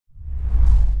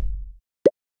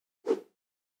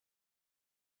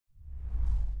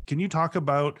Can you talk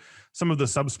about some of the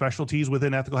subspecialties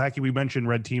within ethical hacking? We mentioned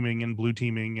red teaming and blue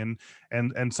teaming and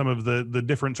some of the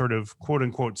different sort of quote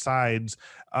unquote sides.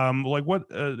 Like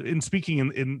what, in speaking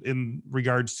in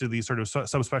regards to these sort of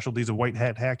subspecialties of white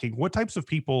hat hacking, what types of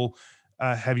people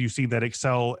have you seen that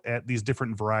excel at these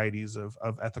different varieties of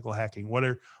ethical hacking? What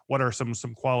are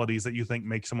some qualities that you think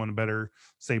make someone a better,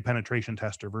 say, penetration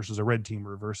tester versus a red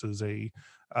teamer versus a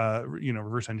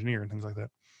reverse engineer and things like that?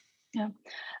 Yeah,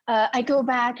 I go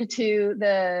back to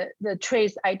the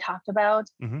traits I talked about.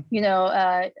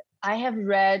 I have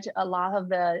read a lot of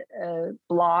the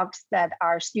blogs that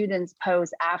our students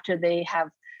post after they have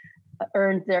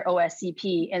earned their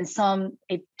OSCP, and some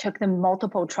it took them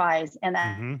multiple tries, and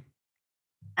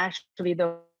actually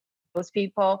those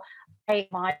people I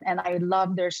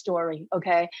love their story.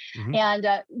 Okay. And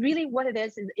really what it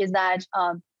is that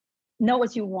know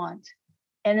what you want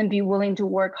and then be willing to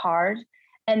work hard,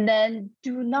 and then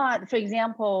do not, for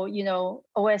example,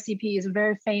 OSCP is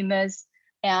very famous,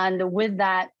 and with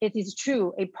that it is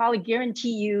true, it probably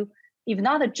guarantee you, if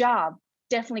not a job,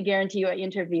 definitely guarantee you an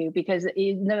interview, because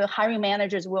the hiring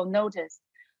managers will notice.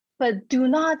 But do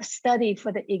not study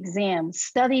for the exam.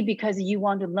 Study because you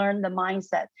want to learn the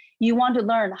mindset. You want to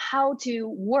learn how to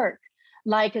work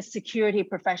like a security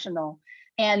professional.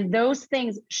 And those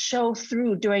things show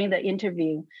through during the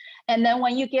interview. And then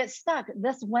when you get stuck,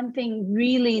 that's one thing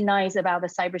really nice about the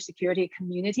cybersecurity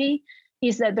community,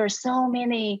 is that there's so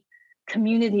many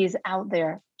communities out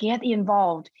there. Get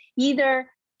involved. Either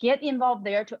get involved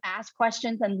there to ask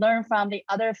questions and learn from the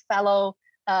other fellow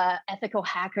ethical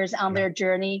hackers on their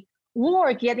journey,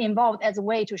 or get involved as a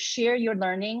way to share your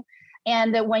learning.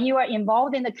 And when you are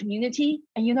involved in the community,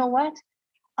 and you know what?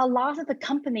 A lot of the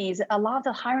companies, a lot of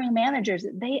the hiring managers,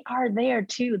 they are there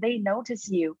too. They notice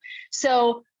you.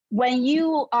 So when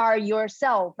you are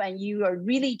yourself and you are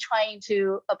really trying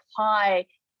to apply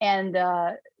and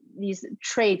these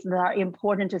traits that are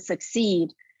important to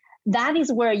succeed, that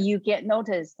is where you get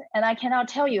noticed. And I cannot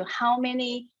tell you how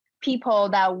many people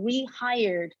that we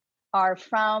hired are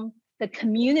from the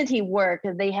community work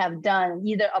that they have done,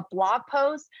 either a blog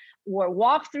post or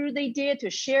walkthrough they did to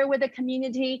share with the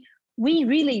community. We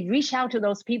really reach out to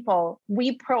those people.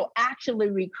 We proactively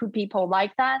recruit people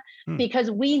like that because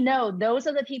we know those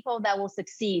are the people that will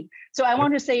succeed. So I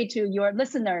want to say to your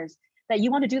listeners that you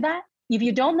want to do that. If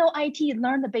you don't know IT,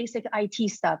 learn the basic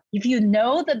IT stuff. If you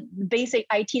know the basic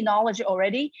IT knowledge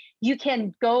already, you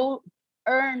can go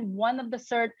earn one of the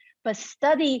cert, but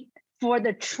study for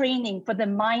the training, for the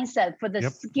mindset, for the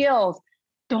skills.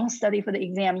 Don't study for the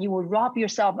exam. You will rob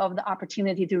yourself of the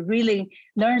opportunity to really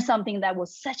learn something that will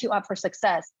set you up for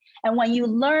success. And when you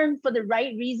learn for the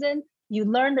right reason, you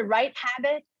learn the right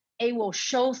habit, it will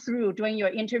show through during your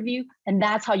interview, and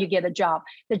that's how you get a job.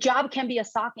 The job can be a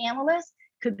SOC analyst,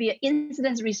 could be an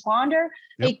incident responder,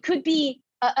 it could be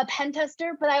a pen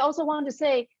tester, but I also want to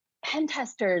say pen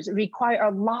testers require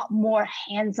a lot more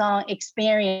hands-on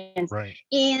experience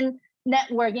in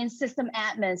network, in system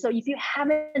admin. So if you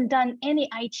haven't done any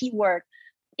IT work,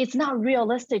 it's not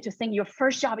realistic to think your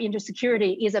first job into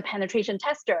security is a penetration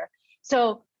tester.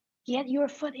 So get your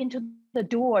foot into the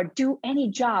door, do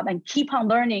any job, and keep on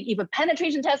learning. If a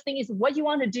penetration testing is what you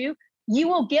want to do, you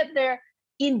will get there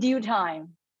in due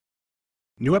time.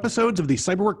 New episodes of the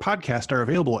Cyberwork podcast are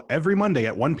available every Monday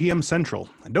at 1 p.m. Central.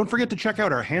 And don't forget to check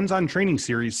out our hands-on training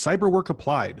series, Cyberwork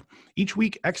Applied. Each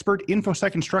week, expert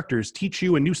Infosec instructors teach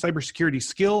you a new cybersecurity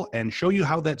skill and show you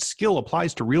how that skill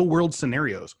applies to real-world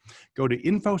scenarios. Go to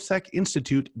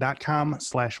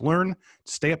infosecinstitute.com/learn to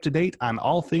stay up to date on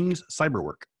all things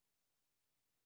cyberwork.